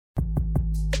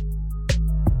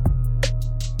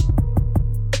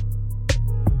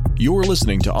You're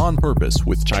listening to On Purpose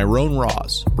with Tyrone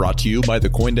Ross, brought to you by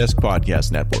the CoinDesk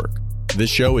Podcast Network.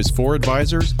 This show is for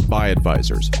advisors, by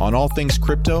advisors, on all things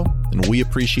crypto, and we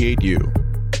appreciate you.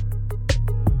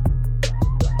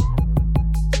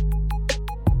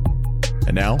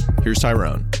 And now, here's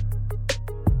Tyrone.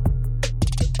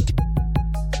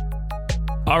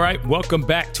 All right, welcome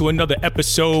back to another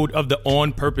episode of the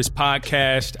On Purpose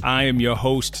Podcast. I am your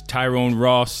host, Tyrone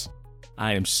Ross.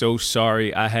 I am so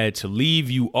sorry I had to leave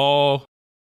you all.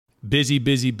 Busy,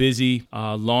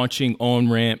 launching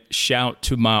OnRamp. Shout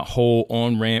to my whole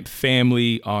OnRamp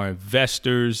family, our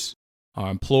investors,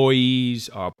 our employees,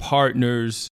 our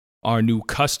partners, our new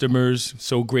customers.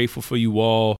 So grateful for you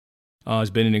all.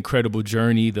 It's been an incredible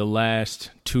journey the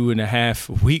last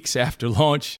 2.5 weeks after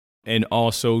launch, and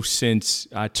also since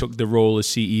I took the role as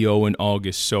CEO in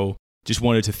August. So just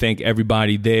wanted to thank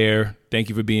everybody there. Thank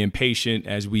you for being patient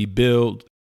as we build,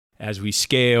 as we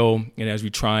scale, and as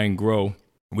we try and grow.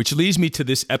 Which leads me to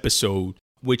this episode,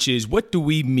 which is, what do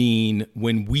we mean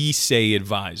when we say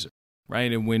advisor,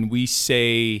 right? And when we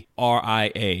say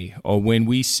RIA, or when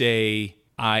we say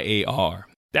IAR.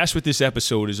 That's what this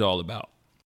episode is all about.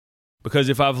 Because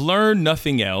if I've learned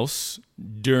nothing else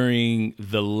during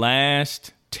the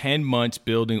last 10 months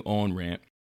building OnRamp,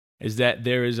 is that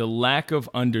there is a lack of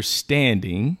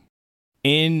understanding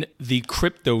in the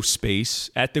crypto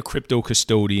space, at the crypto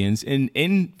custodians, and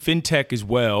in fintech as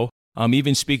well. I'm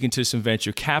even speaking to some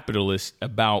venture capitalists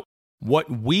about what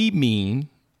we mean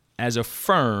as a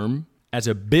firm, as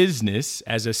a business,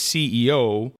 as a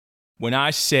CEO, when I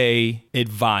say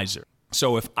advisor.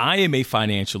 So if I am a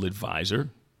financial advisor,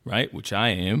 right, which I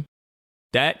am,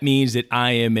 that means that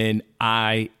I am an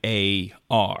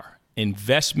IAR,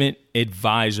 Investment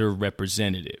Advisor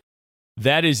Representative.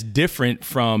 That is different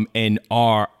from an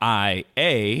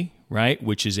RIA, right,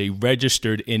 which is a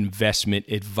Registered Investment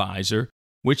Advisor,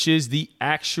 which is the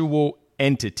actual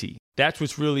entity. That's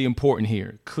what's really important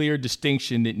here. Clear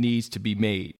distinction that needs to be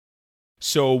made.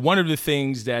 So one of the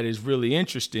things that is really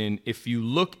interesting, if you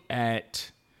look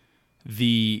at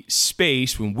the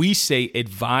space, when we say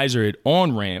advisor at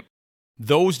OnRamp,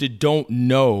 those that don't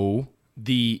know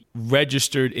the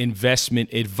registered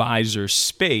investment advisor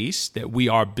space that we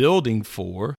are building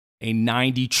for, a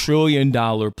 $90 trillion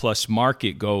plus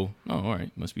market, go, oh, all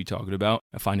right, must be talking about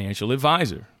a financial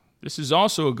advisor. This is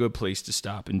also a good place to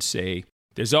stop and say,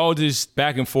 there's all this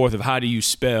back and forth of how do you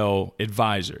spell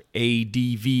advisor,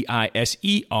 ADVISER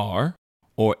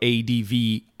or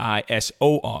ADVISOR.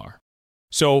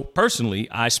 So personally,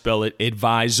 I spell it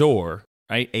advisor,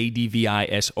 right?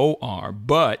 ADVISOR,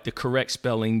 but the correct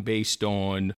spelling based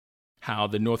on how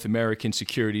the North American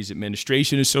Securities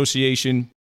Administration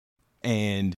Association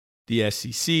and the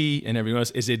SEC and everyone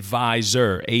else is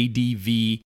advisor,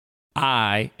 ADVISER.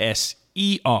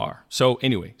 So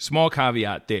anyway, small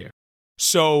caveat there.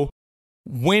 So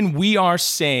when we are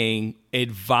saying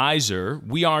advisor,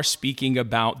 we are speaking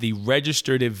about the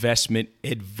registered investment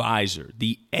advisor,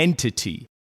 the entity,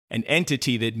 an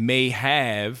entity that may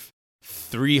have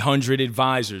 300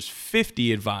 advisors,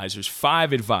 50 advisors,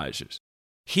 5 advisors.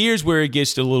 Here's where it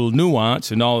gets a little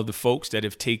nuance, and all of the folks that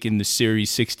have taken the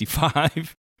Series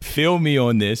 65, feel me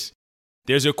on this.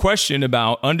 There's a question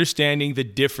about understanding the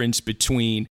difference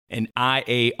between an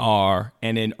IAR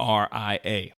and an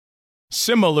RIA.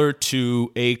 Similar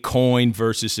to a coin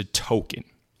versus a token.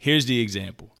 Here's the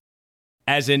example.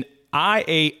 As an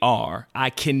IAR, I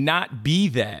cannot be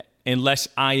that unless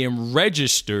I am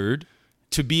registered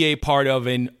to be a part of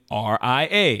an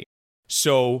RIA.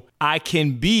 So I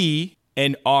can be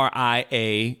an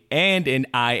RIA and an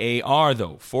IAR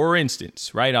though. For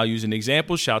instance, right? I'll use an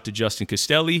example. Shout out to Justin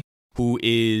Castelli, who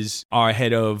is our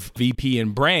head of VP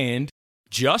and brand.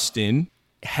 Justin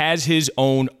has his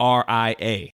own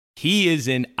RIA. He is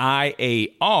an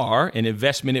IAR, an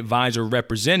investment advisor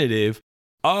representative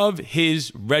of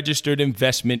his registered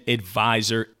investment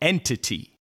advisor entity.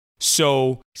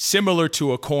 So similar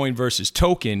to a coin versus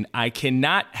token, I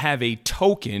cannot have a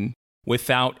token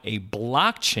without a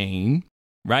blockchain,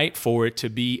 right, for it to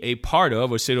be a part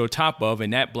of or sit on top of,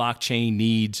 and that blockchain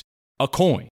needs a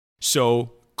coin.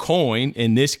 So coin,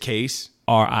 in this case,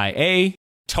 RIA,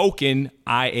 token,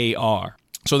 IAR.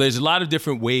 So there's a lot of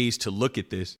different ways to look at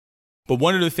this. But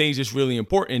one of the things that's really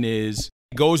important is,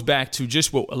 it goes back to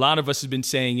just what a lot of us have been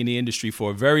saying in the industry for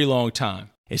a very long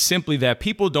time. It's simply that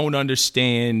people don't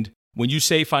understand, when you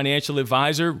say financial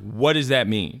advisor, what does that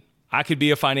mean? I could be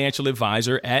a financial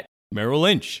advisor at Merrill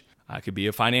Lynch. I could be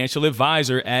a financial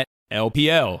advisor at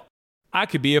LPL. I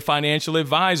could be a financial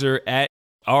advisor at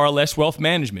RLS Wealth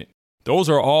Management. Those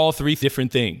are all 3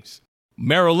 different things.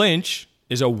 Merrill Lynch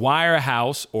is a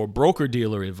wirehouse or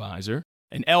broker-dealer advisor.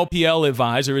 An LPL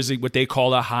advisor is what they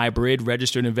call a hybrid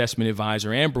registered investment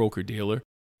advisor and broker-dealer.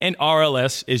 And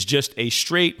RLS is just a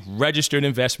straight registered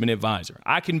investment advisor.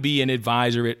 I can be an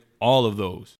advisor at all of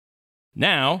those.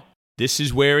 Now, this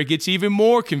is where it gets even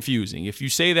more confusing. If you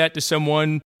say that to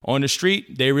someone on the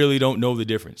street, they really don't know the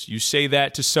difference. You say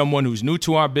that to someone who's new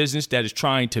to our business that is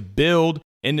trying to build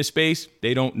in the space,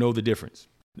 they don't know the difference.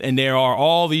 And there are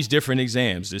all these different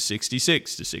exams, the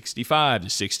 66, the 65, the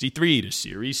 63, the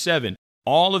Series 7.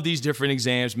 All of these different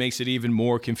exams makes it even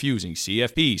more confusing.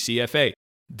 CFP, CFA.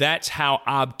 That's how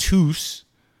obtuse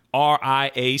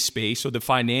RIA space, or the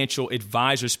financial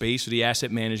advisor space, or the asset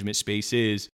management space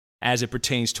is as it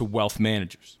pertains to wealth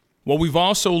managers. What we've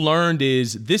also learned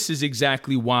is this is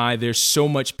exactly why there's so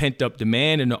much pent-up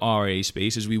demand in the RIA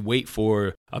space as we wait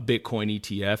for a Bitcoin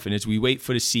ETF and as we wait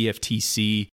for the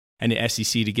CFTC and the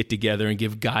SEC to get together and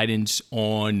give guidance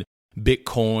on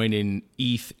Bitcoin and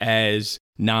ETH as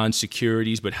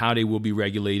non-securities, but how they will be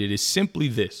regulated is simply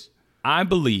this. I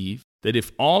believe that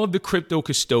if all of the crypto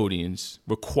custodians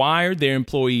required their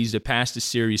employees to pass the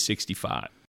Series 65,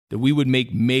 that we would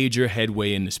make major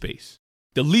headway in the space.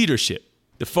 The leadership,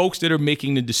 the folks that are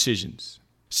making the decisions.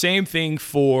 Same thing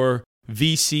for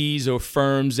VCs or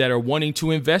firms that are wanting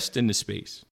to invest in the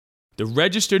space. The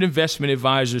registered investment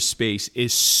advisor space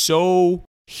is so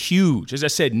huge. As I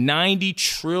said, $90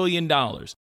 trillion.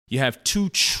 You have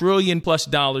 $2 trillion plus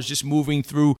just moving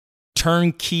through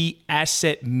turnkey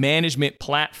asset management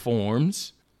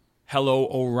platforms. Hello,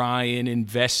 Orion,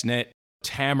 Envestnet,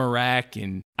 Tamarack,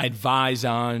 and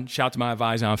Advizon. Shout out to my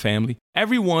Advizon family.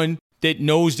 Everyone that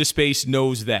knows the space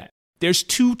knows that. There's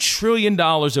 $2 trillion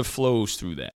of flows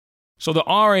through that. So the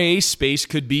RIA space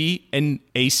could be an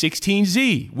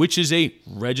A16Z, which is a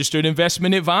registered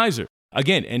investment advisor.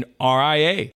 Again, an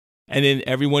RIA. And then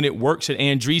everyone that works at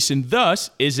Andreessen thus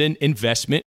is an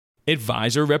investment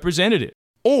advisor representative.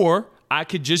 Or I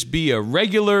could just be a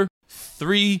regular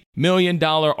 $3 million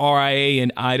RIA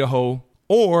in Idaho.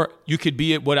 Or you could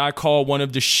be at what I call one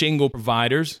of the shingle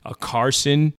providers, a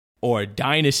Carson or a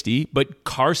Dynasty. But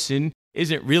Carson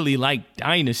isn't really like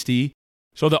Dynasty.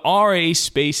 So the RIA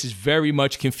space is very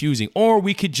much confusing. Or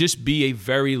we could just be a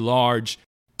very large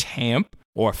TAMP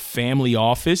or family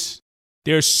office.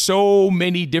 There's so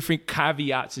many different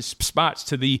caveats and spots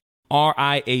to the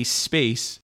RIA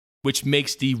space, which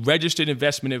makes the registered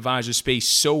investment advisor space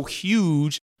so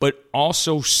huge, but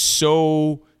also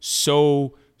so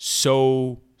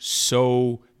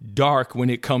dark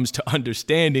when it comes to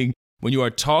understanding when you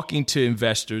are talking to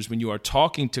investors, when you are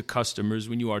talking to customers,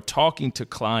 when you are talking to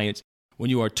clients, when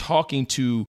you are talking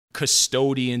to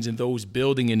custodians and those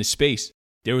building in the space.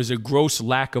 There is a gross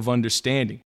lack of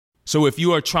understanding. So if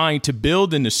you are trying to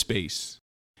build in the space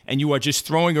and you are just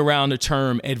throwing around the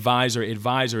term advisor,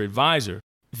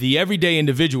 the everyday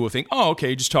individual will think, oh, okay,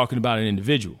 you're just talking about an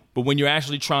individual. But when you're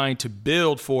actually trying to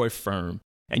build for a firm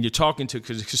and you're talking to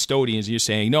custodians, you're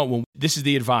saying, no, well, this is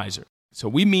the advisor. So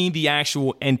we mean the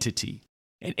actual entity.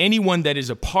 And anyone that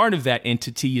is a part of that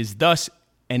entity is thus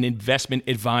an investment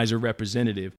advisor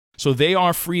representative. So they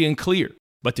are free and clear.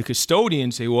 But the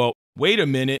custodians say, well, wait a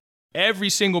minute. Every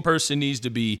single person needs to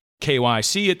be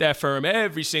KYC at that firm.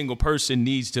 Every single person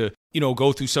needs to,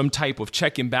 go through some type of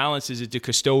check and balances at the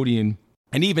custodian.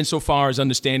 And even so far as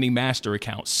understanding master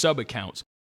accounts, sub accounts,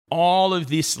 all of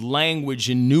this language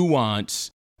and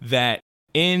nuance that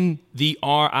in the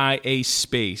RIA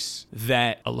space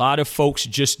that a lot of folks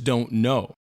just don't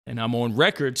know. And I'm on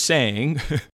record saying,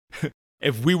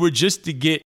 if we were just to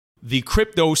get the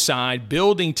crypto side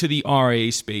building to the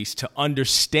RIA space to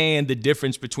understand the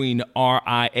difference between the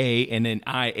RIA and an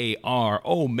IAR,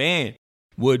 oh man,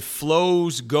 would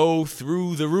flows go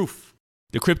through the roof.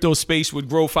 The crypto space would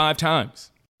grow 5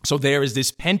 times. So there is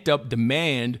this pent up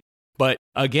demand, but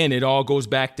again, it all goes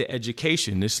back to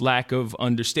education, this lack of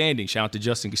understanding. Shout out to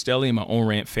Justin Castelli and my Own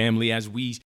Rant family. As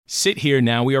we sit here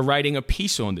now, we are writing a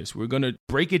piece on this. We're going to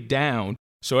break it down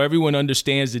so everyone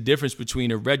understands the difference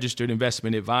between a registered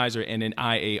investment advisor and an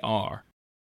IAR.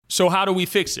 So how do we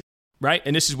fix it, right?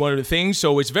 And this is one of the things.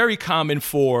 So it's very common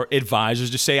for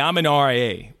advisors to say, I'm an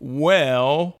RIA.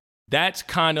 Well, that's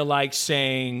kind of like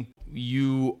saying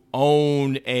you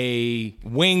own a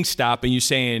Wingstop and you're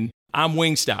saying, I'm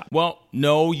Wingstop. Well,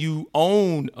 no, you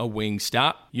own a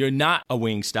Wingstop. You're not a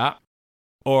Wingstop.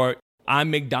 Or I'm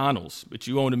McDonald's, but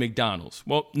you own a McDonald's.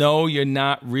 Well, no, you're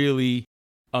not really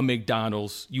a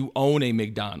McDonald's. You own a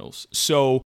McDonald's.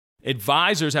 So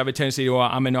advisors have a tendency to,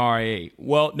 I'm an RIA.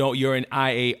 Well, no, you're an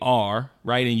IAR,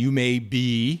 right? And you may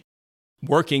be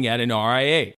working at an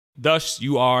RIA. Thus,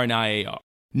 you are an IAR.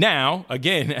 Now,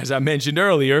 again, as I mentioned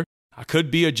earlier, I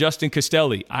could be a Justin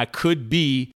Castelli. I could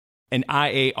be an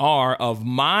IAR of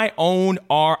my own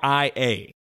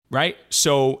RIA, right?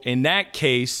 So in that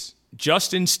case,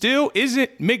 Justin still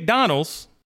isn't McDonald's,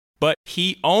 but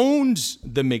he owns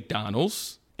the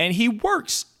McDonald's and he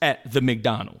works at the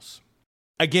McDonald's.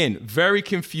 Again, very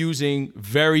confusing,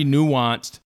 very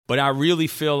nuanced, but I really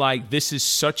feel like this is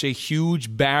such a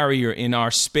huge barrier in our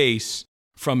space,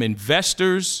 from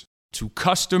investors to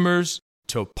customers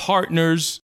to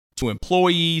partners to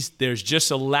employees. There's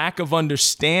just a lack of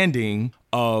understanding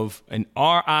of an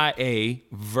RIA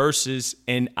versus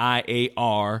an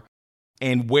IAR,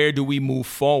 and where do we move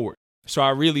forward. So I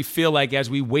really feel like as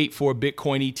we wait for a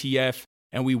Bitcoin ETF,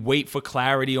 and we wait for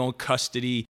clarity on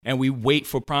custody, and we wait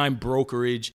for prime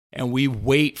brokerage, and we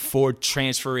wait for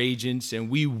transfer agents, and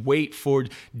we wait for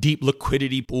deep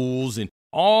liquidity pools, and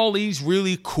all these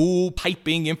really cool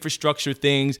piping infrastructure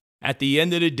things, at the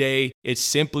end of the day, it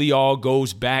simply all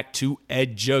goes back to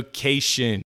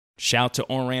education. Shout to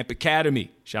OnRamp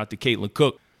Academy. Shout to Caitlin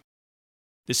Cook.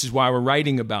 This is why we're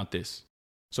writing about this.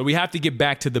 So we have to get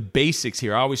back to the basics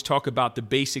here. I always talk about the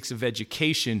basics of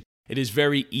education. It is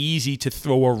very easy to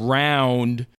throw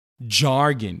around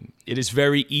jargon. It is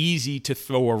very easy to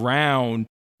throw around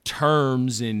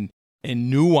terms and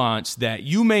nuance that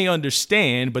you may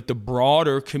understand, but the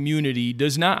broader community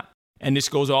does not. And this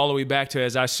goes all the way back to,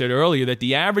 as I said earlier, that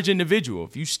the average individual,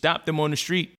 if you stop them on the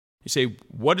street, you say,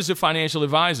 what is a financial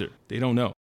advisor? They don't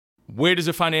know. Where does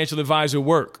a financial advisor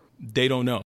work? They don't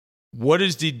know. What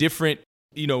is the different,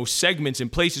 segments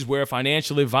and places where a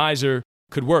financial advisor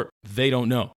could work? They don't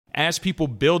know. Ask people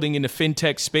building in the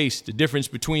fintech space the difference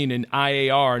between an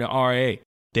IAR and an RIA.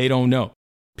 They don't know.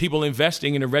 People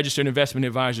investing in a registered investment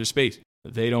advisor space.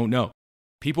 They don't know.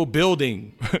 People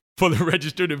building for the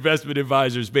registered investment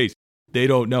advisor space. They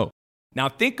don't know. Now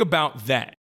think about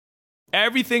that.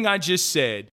 Everything I just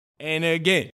said, and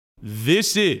again,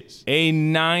 this is a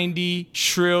 $90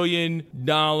 trillion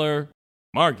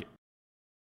market.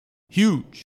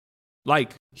 Huge.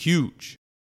 Like huge.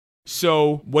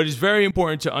 So what is very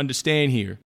important to understand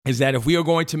here is that if we are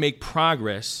going to make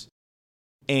progress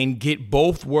and get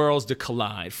both worlds to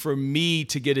collide, for me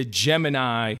to get a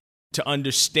Gemini to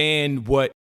understand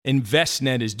what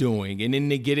InvestNet is doing, and then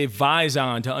to get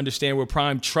Advizon to understand what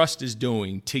Prime Trust is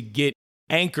doing, to get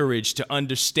Anchorage to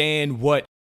understand what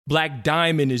Black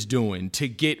Diamond is doing, to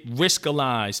get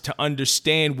Riskalyze to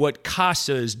understand what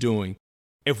Casa is doing.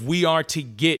 If we are to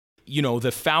get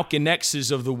the Falcon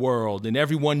X's of the world and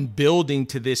everyone building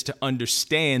to this to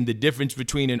understand the difference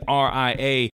between an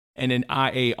RIA and an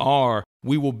IAR,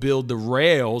 we will build the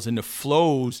rails and the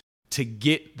flows to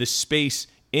get the space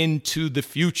into the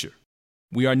future.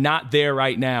 We are not there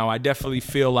right now. I definitely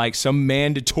feel like some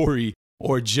mandatory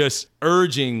or just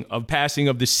urging of passing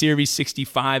of the Series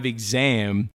 65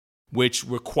 exam, which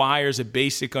requires a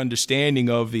basic understanding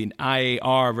of the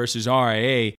IAR versus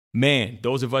RIA. Man,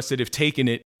 those of us that have taken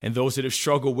it and those that have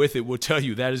struggled with it will tell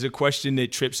you that is a question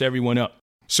that trips everyone up.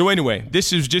 So anyway,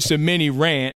 this is just a mini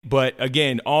rant, but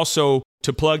again, also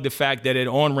to plug the fact that at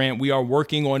OnRamp, we are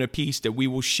working on a piece that we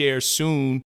will share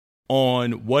soon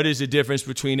on what is the difference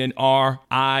between an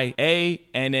RIA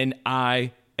and an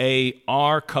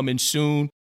IAR, coming soon.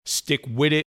 Stick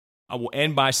with it. I will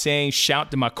end by saying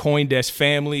shout to my CoinDesk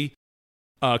family.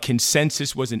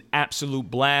 Consensus was an absolute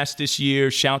blast this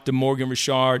year. Shout to Morgan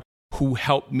Richard, who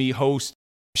helped me host.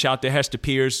 Shout to Hester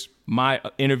Pierce. My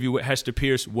interview with Hester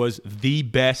Pierce was the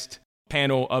best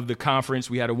panel of the conference.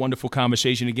 We had a wonderful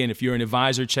conversation. Again, if you're an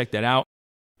advisor, check that out.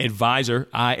 Advisor,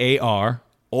 IAR,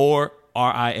 or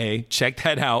RIA, check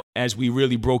that out, as we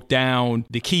really broke down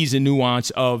the keys and nuance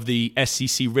of the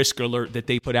SEC risk alert that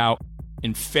they put out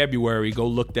in February. Go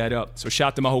look that up. So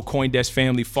shout to my whole CoinDesk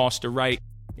family, Foster Wright,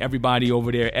 everybody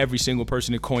over there, every single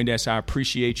person at CoinDesk. I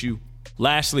appreciate you.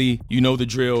 Lastly, you know the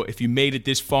drill. If you made it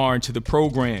this far into the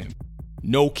program,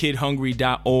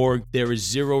 NoKidHungry.org. There is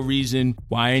zero reason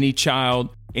why any child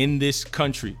in this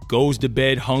country goes to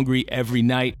bed hungry every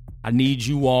night. I need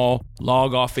you all.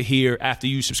 Log off of here after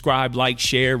you subscribe, like,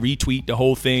 share, retweet the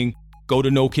whole thing. Go to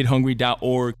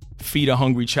NoKidHungry.org. Feed a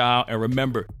hungry child. And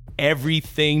remember,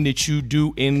 everything that you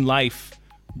do in life,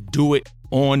 do it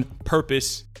on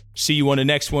purpose. See you on the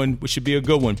next one, which should be a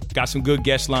good one. Got some good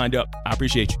guests lined up. I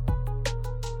appreciate you.